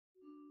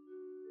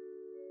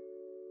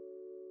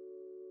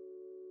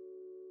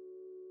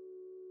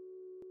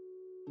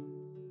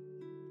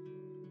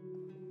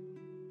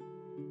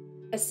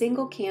A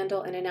single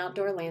candle and an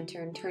outdoor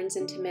lantern turns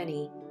into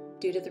many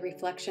due to the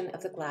reflection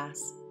of the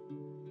glass.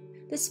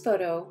 This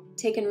photo,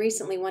 taken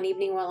recently one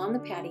evening while on the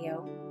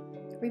patio,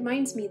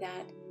 reminds me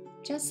that,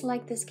 just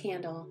like this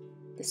candle,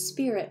 the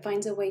Spirit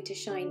finds a way to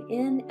shine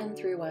in and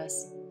through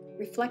us,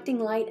 reflecting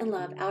light and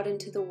love out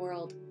into the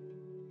world.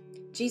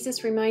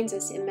 Jesus reminds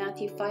us in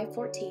Matthew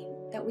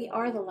 5:14 that we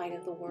are the light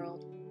of the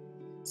world.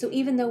 So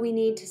even though we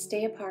need to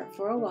stay apart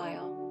for a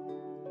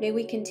while, may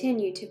we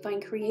continue to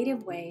find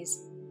creative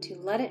ways to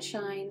let it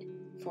shine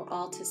for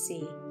all to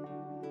see.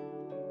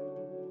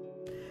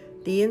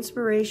 The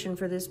inspiration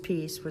for this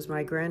piece was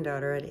my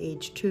granddaughter at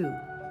age 2.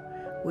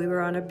 We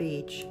were on a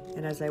beach,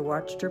 and as I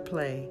watched her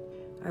play,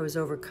 I was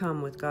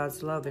overcome with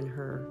God's love in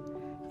her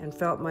and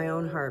felt my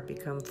own heart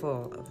become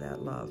full of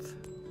that love.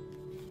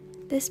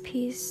 This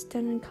piece,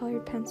 done in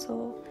colored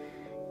pencil,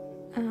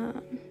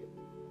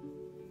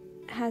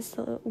 has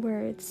the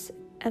words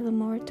El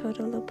amor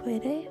todo lo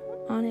puede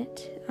on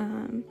it,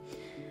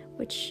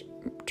 which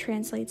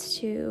translates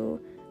to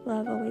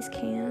love always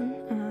can,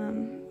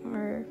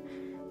 or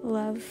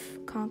love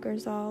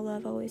conquers all,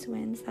 love always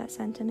wins, that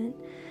sentiment.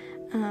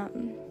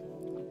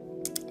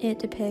 It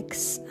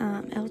depicts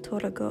El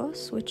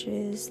Toragos, which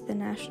is the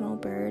national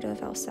bird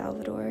of El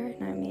Salvador,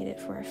 and I made it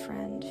for a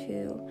friend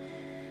who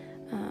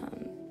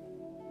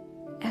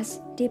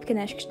has deep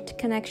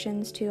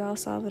connections to El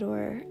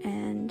Salvador,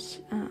 and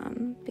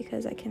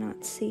because I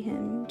cannot see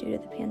him due to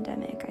the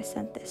pandemic, I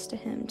sent this to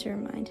him to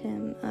remind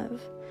him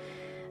of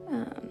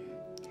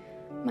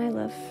my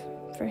love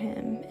for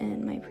him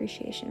and my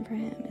appreciation for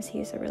him, as he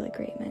is a really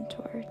great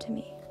mentor to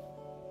me.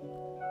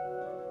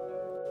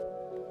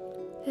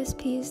 This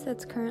piece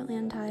that's currently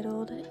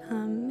untitled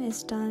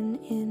is done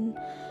in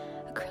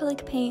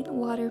acrylic paint,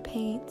 water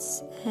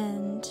paints,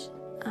 and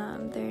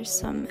there's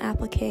some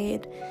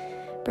appliqued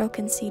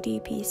broken CD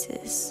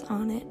pieces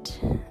on it.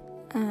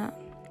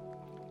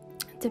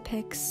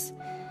 Depicts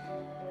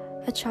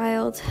a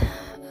child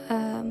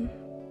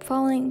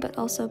falling, but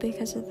also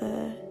because of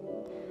the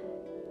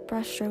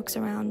brush strokes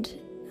around,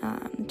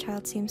 the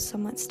child seems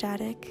somewhat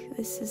static.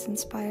 This is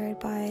inspired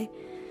by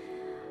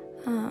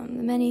the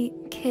many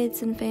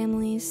kids and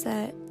families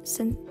that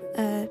St.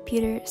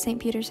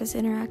 Peter's has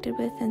interacted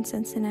with in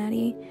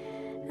Cincinnati,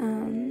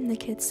 the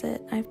kids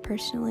that I've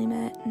personally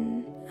met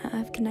and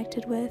I've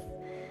connected with.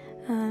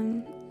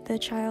 The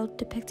child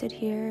depicted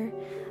here,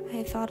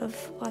 I thought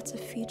of lots of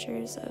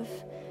features of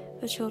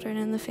the children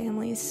and the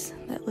families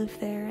that live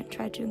there and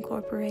tried to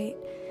incorporate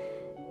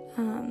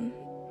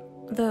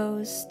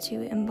those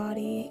to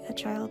embody a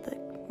child that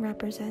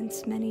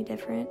represents many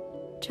different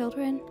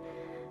children,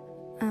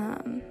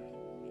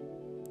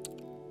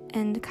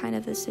 and kind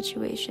of the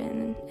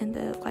situation and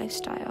the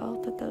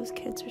lifestyle that those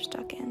kids are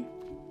stuck in.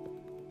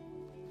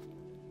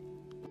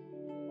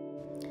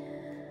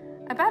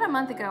 About a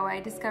month ago, I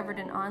discovered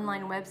an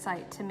online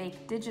website to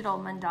make digital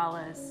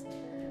mandalas.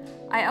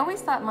 I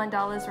always thought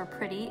mandalas were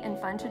pretty and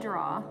fun to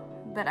draw,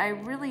 but I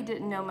really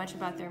didn't know much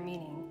about their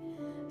meaning.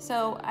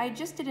 So I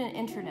just did an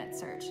internet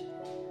search.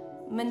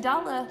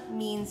 Mandala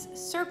means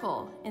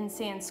circle in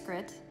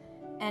Sanskrit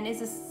and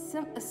is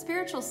a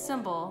spiritual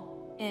symbol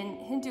in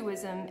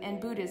Hinduism and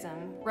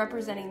Buddhism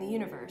representing the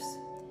universe.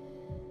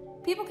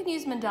 People can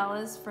use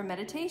mandalas for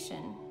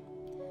meditation.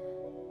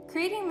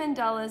 Creating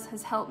mandalas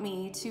has helped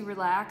me to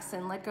relax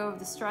and let go of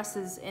the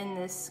stresses in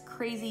this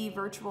crazy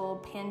virtual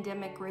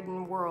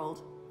pandemic-ridden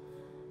world.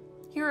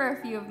 Here are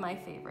a few of my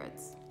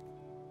favorites.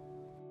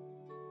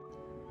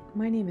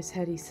 My name is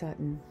Hetty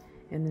Sutton,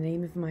 and the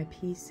name of my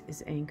piece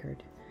is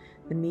Anchored.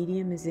 The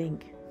medium is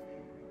ink.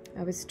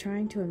 I was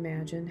trying to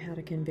imagine how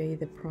to convey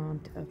the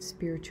prompt of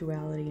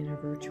spirituality in a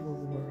virtual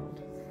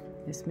world.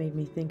 This made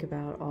me think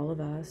about all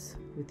of us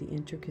with the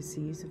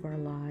intricacies of our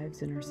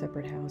lives in our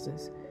separate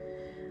houses.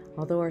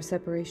 Although our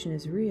separation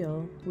is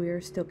real, we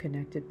are still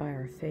connected by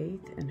our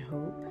faith and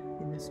hope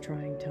in this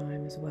trying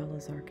time, as well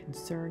as our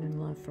concern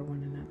and love for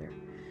one another.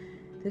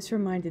 This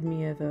reminded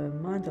me of a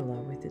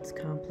mandala with its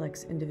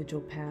complex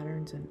individual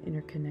patterns and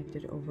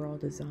interconnected overall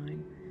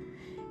design.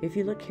 If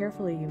you look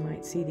carefully, you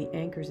might see the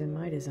anchors in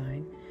my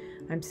design.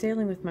 I'm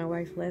sailing with my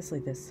wife Leslie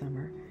this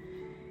summer.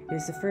 It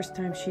is the first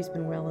time she's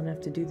been well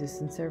enough to do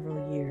this in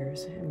several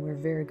years, and we're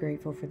very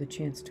grateful for the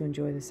chance to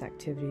enjoy this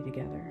activity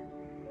together.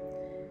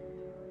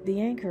 The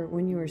anchor,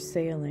 when you are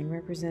sailing,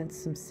 represents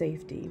some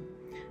safety,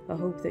 a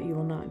hope that you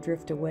will not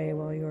drift away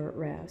while you are at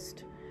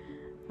rest.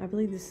 I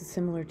believe this is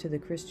similar to the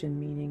Christian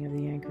meaning of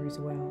the anchor as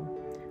well,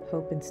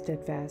 hope and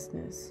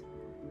steadfastness.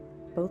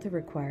 Both are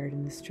required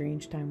in the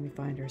strange time we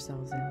find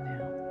ourselves in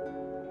now.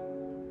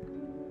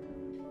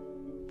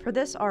 For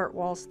this art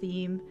walls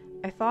theme,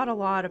 I thought a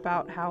lot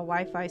about how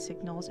Wi-Fi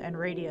signals and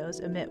radios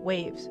emit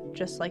waves,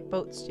 just like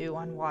boats do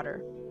on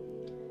water.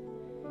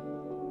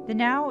 The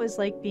now is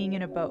like being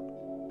in a boat.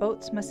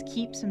 Boats must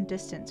keep some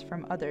distance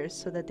from others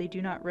so that they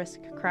do not risk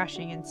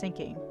crashing and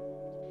sinking.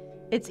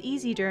 It's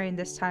easy during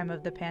this time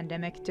of the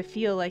pandemic to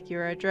feel like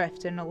you're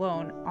adrift and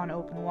alone on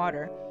open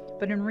water,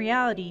 but in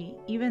reality,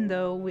 even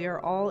though we are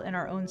all in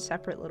our own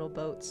separate little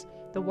boats,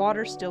 the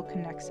water still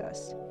connects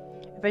us.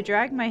 If I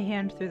drag my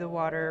hand through the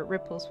water,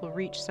 ripples will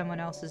reach someone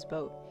else's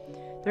boat.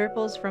 The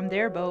ripples from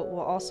their boat will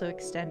also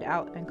extend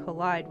out and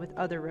collide with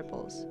other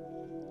ripples.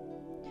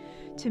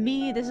 To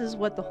me, this is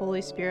what the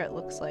Holy Spirit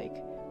looks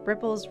like.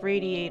 Ripples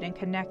radiate and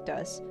connect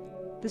us.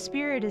 The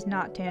Spirit is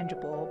not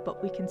tangible,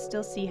 but we can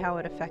still see how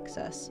it affects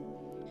us.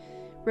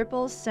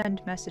 Ripples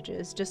send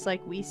messages, just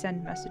like we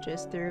send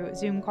messages through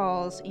Zoom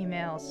calls,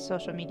 emails,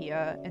 social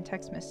media, and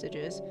text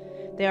messages.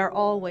 They are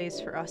all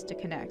ways for us to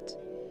connect.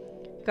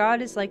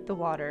 God is like the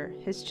water,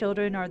 His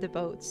children are the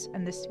boats,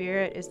 and the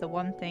Spirit is the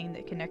one thing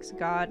that connects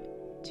God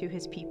to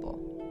His people.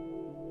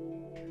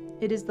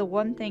 It is the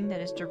one thing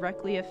that is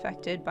directly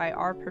affected by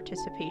our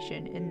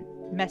participation in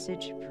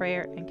message,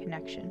 prayer, and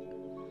connection.